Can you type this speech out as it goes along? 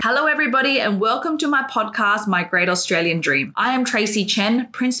Hello everybody and welcome to my podcast, My Great Australian Dream. I am Tracy Chen,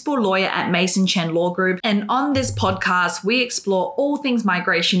 Principal Lawyer at Mason Chen Law Group, and on this podcast we explore all things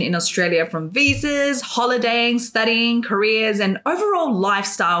migration in Australia, from visas, holidaying, studying, careers and overall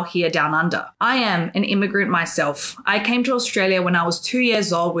lifestyle here down under. I am an immigrant myself. I came to Australia when I was 2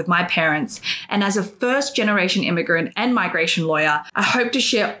 years old with my parents, and as a first generation immigrant and migration lawyer, I hope to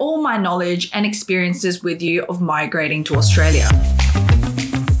share all my knowledge and experiences with you of migrating to Australia.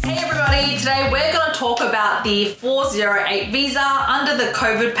 Today we're going to talk about the 408 visa under the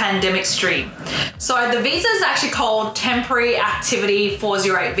COVID pandemic stream. So the visa is actually called Temporary Activity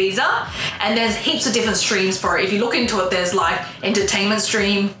 408 visa, and there's heaps of different streams for it. If you look into it, there's like entertainment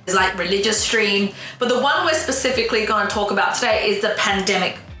stream, there's like religious stream, but the one we're specifically going to talk about today is the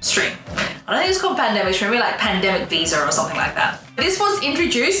pandemic stream. I don't think it's called pandemic stream, maybe like pandemic visa or something like that. This was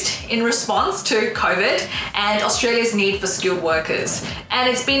introduced in response to COVID and Australia's need for skilled workers. And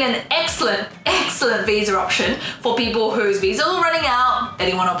it's been an excellent visa option for people whose visas are running out, they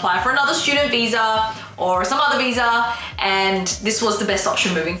didn't want to apply for another student visa or some other visa, and this was the best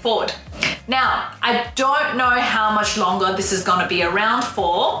option moving forward. Now, I don't know how much longer this is going to be around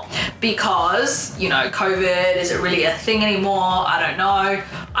for because, COVID, is it really a thing anymore? I don't know.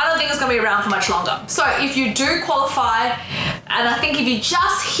 I don't think it's going to be around for much longer. So if you do qualify, and I think if you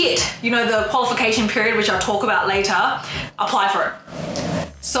just hit, the qualification period, which I'll talk about later, apply for it.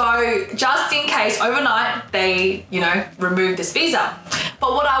 So just in case overnight they, remove this visa.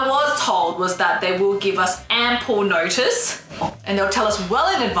 But what I was told was that they will give us ample notice and they'll tell us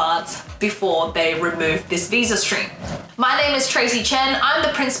well in advance before they remove this visa stream. My name is Tracy Chen. I'm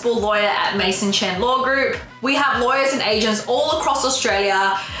the Principal Lawyer at Mason Chen Law Group. We have lawyers and agents all across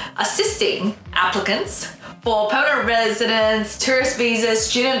Australia assisting applicants for permanent residence, tourist visas,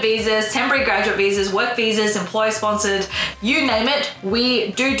 student visas, temporary graduate visas, work visas, employer-sponsored, you name it,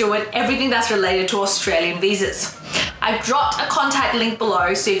 we do it, everything that's related to Australian visas. I've dropped a contact link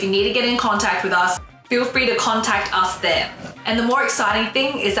below, so if you need to get in contact with us, feel free to contact us there. And the more exciting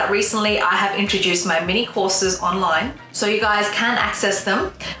thing is that recently I have introduced my mini courses online, so you guys can access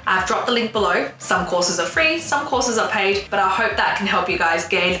them. I've dropped the link below. Some courses are free, some courses are paid, but I hope that can help you guys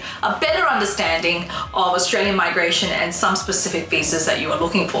gain a better understanding of Australian migration and some specific visas that you are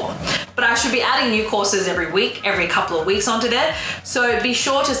looking for. But I should be adding new courses every week, every couple of weeks onto there, so be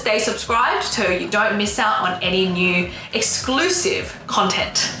sure to stay subscribed so you don't miss out on any new exclusive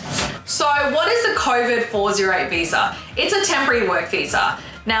content. So what is the COVID 408 visa? It's a temporary work visa.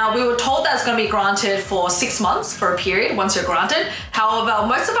 Now, we were told that it's going to be granted for 6 months for a period once you're granted. However,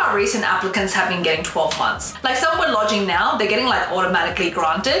 most of our recent applicants have been getting 12 months. Like some we're lodging now, they're getting automatically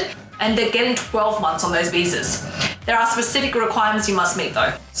granted and they're getting 12 months on those visas. There are specific requirements you must meet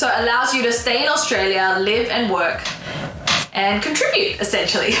though. So it allows you to stay in Australia, live and work and contribute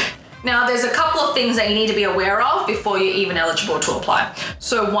essentially. Now, there's a couple of things that you need to be aware of before you're even eligible to apply.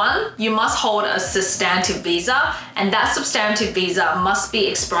 So one, you must hold a substantive visa, and that substantive visa must be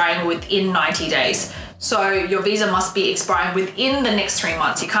expiring within 90 days. So your visa must be expiring within the next 3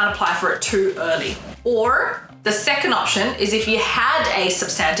 months. You can't apply for it too early. Or the second option is if you had a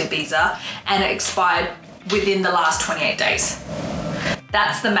substantive visa and it expired within the last 28 days.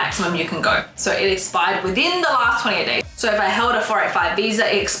 That's the maximum you can go. So it expired within the last 28 days. So if I held a 485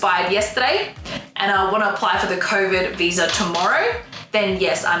 visa, it expired yesterday, and I want to apply for the COVID visa tomorrow, then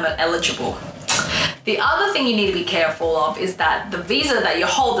yes, I'm eligible. The other thing you need to be careful of is that the visa that you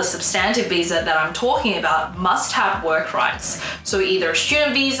hold, the substantive visa that I'm talking about, must have work rights. So either a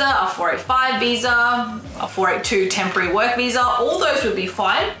student visa, a 485 visa, a 482 temporary work visa, all those would be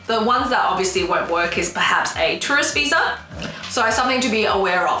fine. The ones that obviously won't work is perhaps a tourist visa. So it's something to be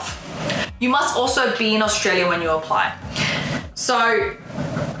aware of. You must also be in Australia when you apply. So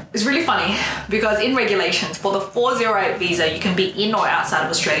it's really funny because in regulations for the 408 visa, you can be in or outside of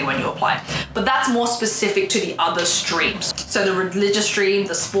Australia when you apply, but that's more specific to the other streams. So the religious stream,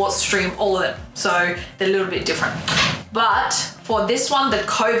 the sports stream, all of it. So they're a little bit different. But for this one, the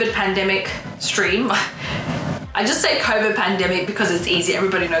COVID pandemic stream, I just say COVID pandemic because it's easy.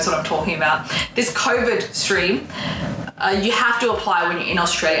 Everybody knows what I'm talking about. This COVID stream, you have to apply when you're in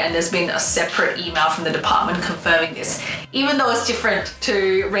Australia, and there's been a separate email from the department confirming this, even though it's different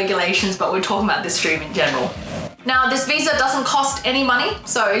to regulations, but we're talking about this stream in general. Now, this visa doesn't cost any money,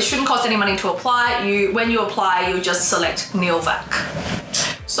 so it shouldn't cost any money to apply. When you apply, you just select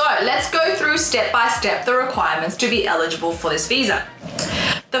NILVAC. So let's go through step by step the requirements to be eligible for this visa.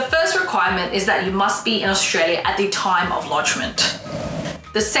 The first requirement is that you must be in Australia at the time of lodgement.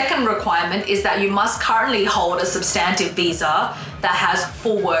 The second requirement is that you must currently hold a substantive visa that has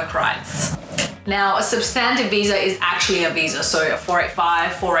full work rights. Now, a substantive visa is actually a visa, so a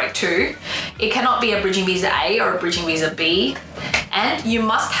 485, 482. It cannot be a bridging visa A or a bridging visa B, and you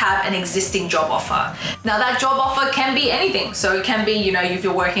must have an existing job offer. Now, that job offer can be anything. So it can be, you know, if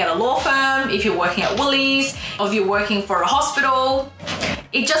you're working at a law firm, if you're working at Woolies, or if you're working for a hospital.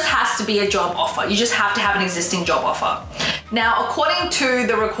 It just has to be a job offer. You just have to have an existing job offer. Now, according to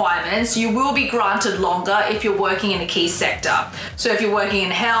the requirements, you will be granted longer if you're working in a key sector. So if you're working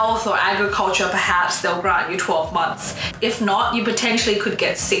in health or agriculture, perhaps they'll grant you 12 months. If not, you potentially could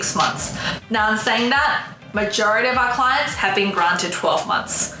get 6 months. Now, in saying that, majority of our clients have been granted 12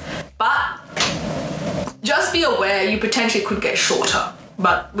 months. But just be aware you potentially could get shorter,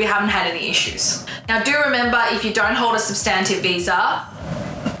 but we haven't had any issues. Now, do remember, if you don't hold a substantive visa,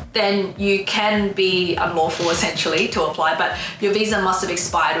 then you can be unlawful essentially to apply, but your visa must have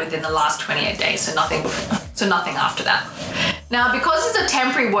expired within the last 28 days, so nothing after that. Now, because it's a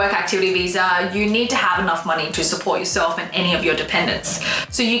temporary work activity visa, you need to have enough money to support yourself and any of your dependents.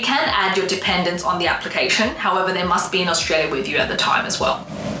 So you can add your dependents on the application, however, they must be in Australia with you at the time as well.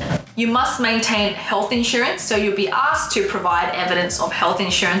 You must maintain health insurance, so you'll be asked to provide evidence of health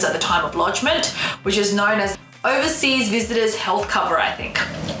insurance at the time of lodgement, which is known as Overseas Visitors Health Cover, I think.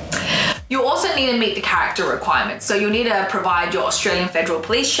 You also need to meet the character requirements. So you'll need to provide your Australian Federal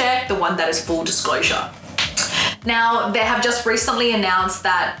Police check, the one that is full disclosure. Now, they have just recently announced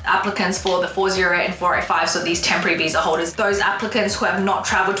that applicants for the 408 and 485, so these temporary visa holders, those applicants who have not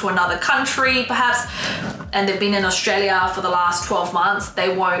traveled to another country perhaps, and they've been in Australia for the last 12 months,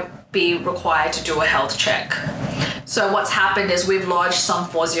 they won't be required to do a health check. So what's happened is we've lodged some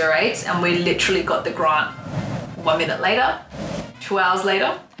 408s and we literally got the grant 1 minute later, 2 hours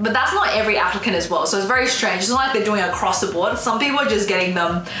later. But that's not every applicant as well. So it's very strange. It's not like they're doing it across the board. Some people are just getting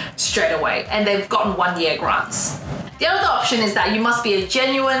them straight away and they've gotten 1 year grants. The other option is that you must be a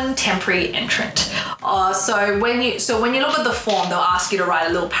genuine temporary entrant. So when you look at the form, they'll ask you to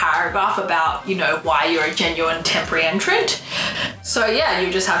write a little paragraph about, you know, why you're a genuine temporary entrant. So yeah,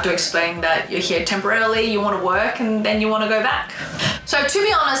 you just have to explain that you're here temporarily, you want to work, and then you want to go back. So to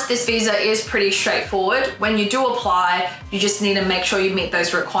be honest, this visa is pretty straightforward. When you do apply, you just need to make sure you meet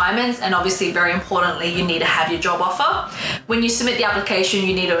those requirements, and obviously, very importantly, you need to have your job offer. When you submit the application,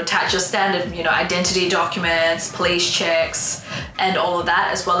 you need to attach your standard, you know, identity documents, police checks, and all of that,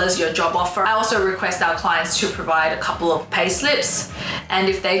 as well as your job offer. I also request our clients to provide a couple of pay slips, and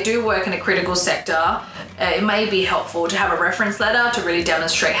if they do work in a critical sector, it may be helpful to have a reference letter to really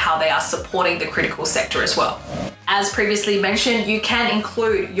demonstrate how they are supporting the critical sector as well. As previously mentioned, you can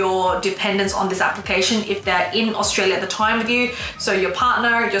include your dependents on this application if they're in Australia at the time with you, so your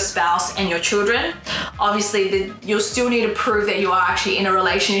partner, your spouse, and your children. Obviously, you'll still need to prove that you are actually in a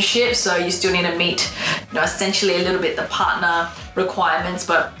relationship, so you still need to meet, you know, essentially a little bit the partner requirements,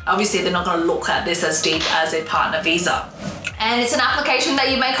 but obviously they're not going to look at this as deep as a partner visa. And it's an application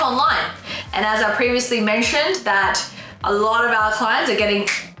that you make online. And as I previously mentioned, that a lot of our clients are getting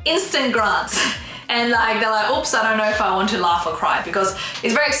instant grants. And like, they're like, oops, I don't know if I want to laugh or cry, because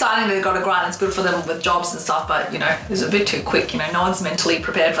it's very exciting that they've got a grant. It's good for them with jobs and stuff, but you know, it's a bit too quick. You know, no one's mentally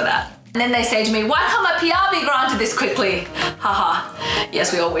prepared for that. And then they say to me, why can't my PR be granted this quickly? Haha,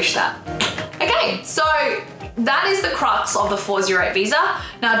 yes, we all wish that. Okay, so that is the crux of the 408 visa.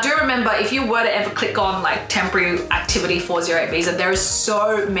 Now, do remember, if you were to ever click on like temporary activity 408 visa, there is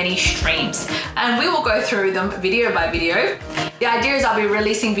so many streams, and we will go through them video by video. The idea is I'll be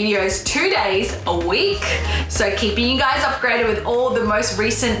releasing videos 2 days a week, so keeping you guys upgraded with all the most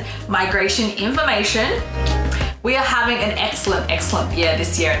recent migration information. We are having an excellent year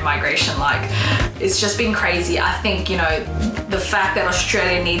this year in migration. Like, it's just been crazy. I think, you know, the fact that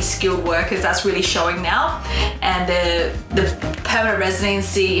Australia needs skilled workers, that's really showing now. And the permanent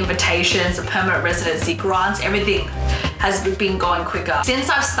residency invitations, the permanent residency grants, everything has been going quicker.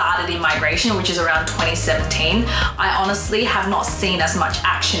 Since I've started in migration, which is around 2017, I honestly have not seen as much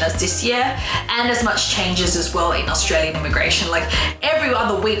action as this year, and as much changes as well in Australian immigration. Like, every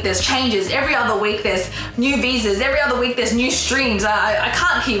other week there's changes, every other week there's new visas, every other week there's new streams. I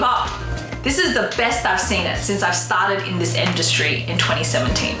can't keep up. This is the best I've seen it since I've started in this industry in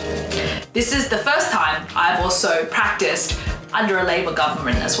 2017. This is the first time I've also practiced under a Labor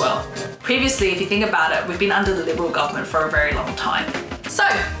government as well. Previously, if you think about it, we've been under the Liberal government for a very long time. So,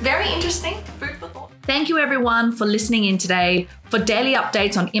 very interesting, food for thought. Thank you everyone for listening in today. For daily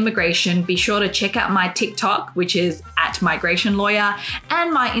updates on immigration, be sure to check out my TikTok, which is @migrationlawyer,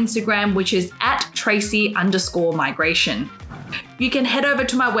 and my Instagram, which is @Tracy_migration. You can head over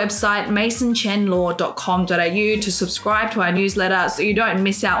to my website, masonchenlaw.com.au, to subscribe to our newsletter so you don't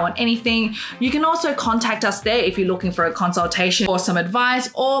miss out on anything. You can also contact us there if you're looking for a consultation or some advice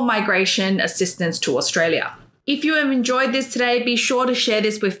or migration assistance to Australia. If you have enjoyed this today, be sure to share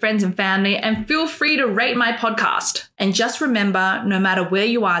this with friends and family and feel free to rate my podcast. And just remember, no matter where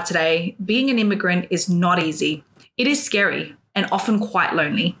you are today, being an immigrant is not easy. It is scary and often quite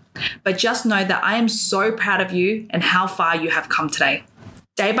lonely. But just know that I am so proud of you and how far you have come today.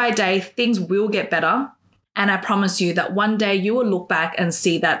 Day by day, things will get better. And I promise you that one day you will look back and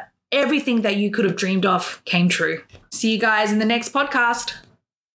see that everything that you could have dreamed of came true. See you guys in the next podcast.